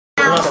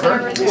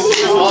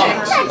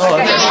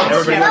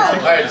Everybody.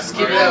 Alright, just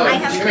keep it that way.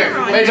 Come here.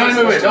 Wait, don't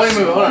even move it. Don't even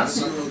move it. Hold on.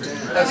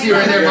 That's you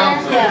right there, Mom.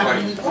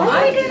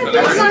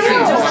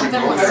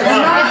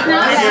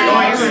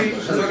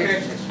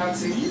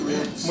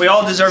 We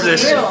all deserve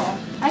this.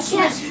 I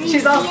can't see.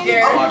 She's all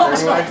scared.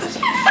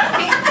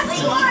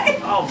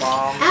 Oh,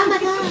 Mom. oh my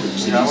god.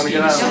 Yeah, I want to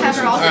get out. You'll have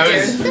her all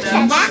scared. Which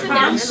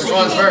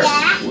one's first?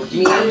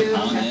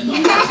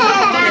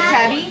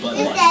 Tabby?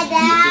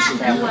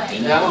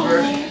 That one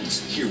first.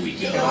 Here we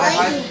go.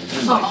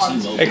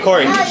 Hey,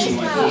 Corey.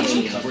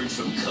 Covered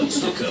from coast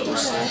to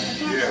coast. I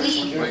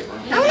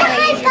want a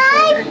high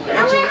five. I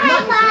want a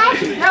high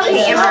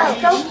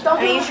five.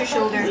 Don't use your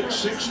shoulder. You're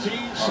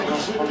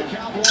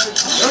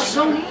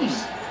so mean.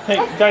 Hey,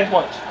 guys,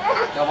 watch.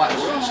 Now watch.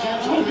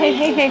 Hey,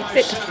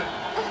 sit.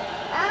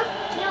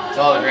 It's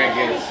all the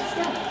grandkids.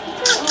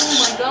 Oh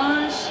my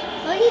gosh.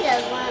 What he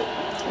does want.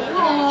 Oh.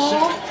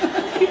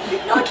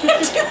 No, I can't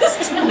do this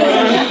to me.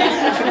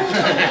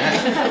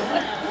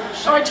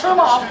 Alright, turn them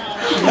off.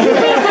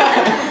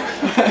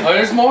 Oh,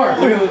 there's more.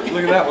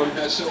 Look at that one.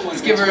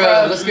 Let's give her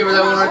that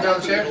one right down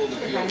the chair.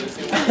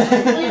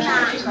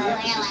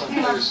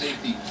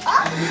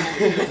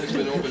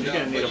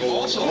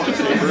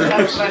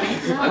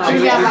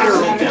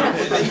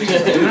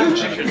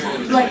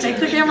 Like, take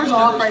the cameras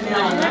off right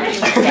now.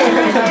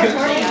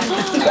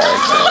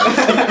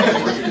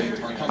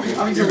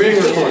 You're being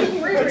recorded.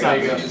 There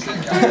you go.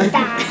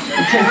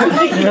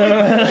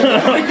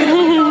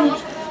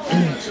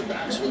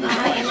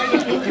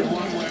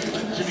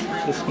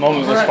 This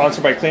moment was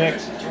sponsored by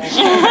Kleenex.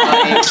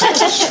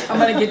 I'm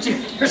gonna get you.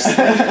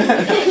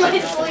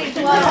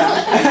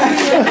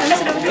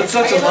 That's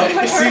such a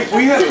lucky. See,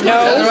 we have Is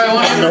that the right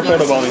one? No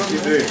photo bombing.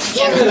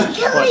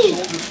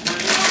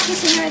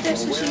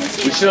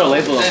 We should have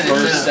labeled it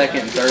first,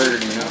 second,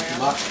 third, you know.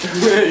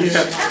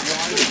 yeah.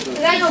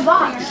 They got no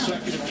box.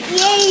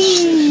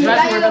 Yay! They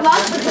got no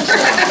box with the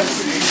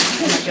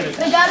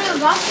They got no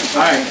box with the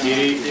Alright.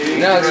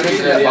 No, it's good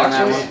to that box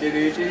one.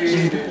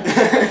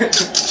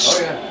 Oh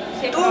yeah.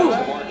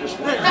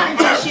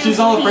 She's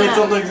all afraid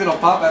something's gonna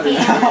pop out of her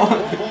mouth.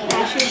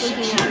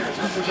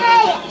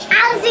 Hey,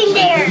 I was in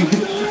there.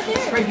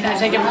 Can I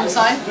take it from the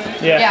side?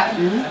 Yeah.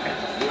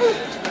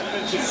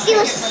 She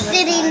was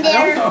sitting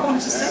there.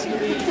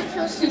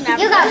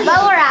 You got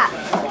bubble wrap.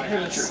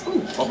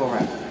 Bubble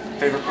wrap.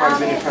 Favorite part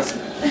of any present.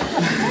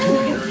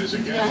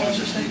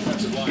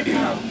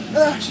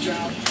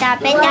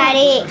 Stop it,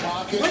 Daddy.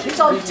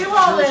 Don't do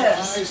all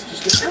this.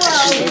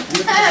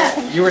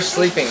 You were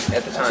sleeping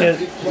at the time.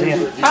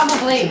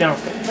 Probably. Sit down.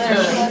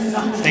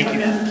 Thank you.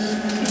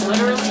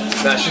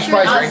 No, she's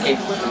probably drinking.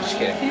 I'm just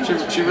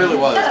kidding. She really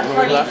was. When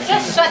we left.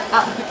 Just shut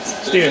up.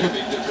 Steven,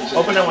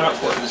 open that one up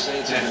for us.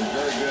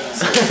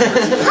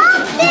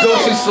 You go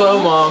too slow,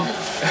 Mom.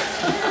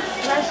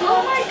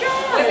 Oh my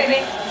god. Wait, baby.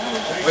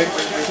 Wait.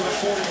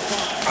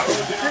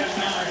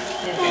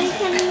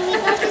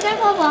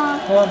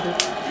 Hold on, dude.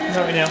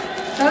 Not right now.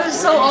 That is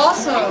so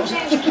awesome.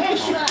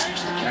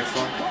 Next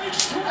one.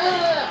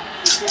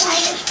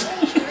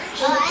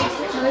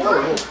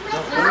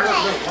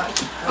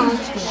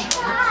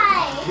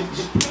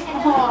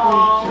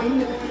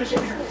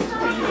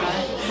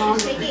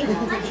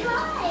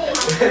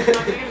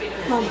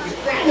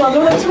 Well, the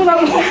next one I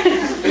want.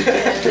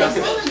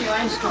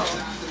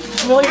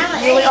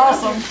 Really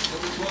awesome.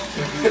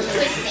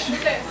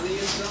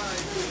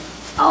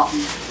 Oh,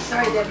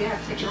 sorry, Debbie. I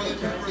have to take your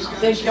picture.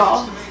 There you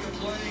go.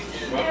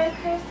 Merry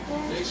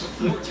Christmas.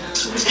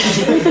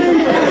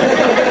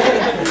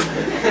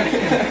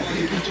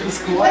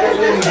 What is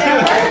this?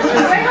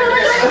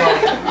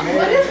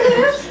 What is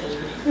this?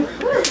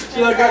 She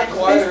got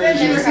quieter.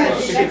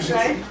 Next,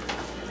 right?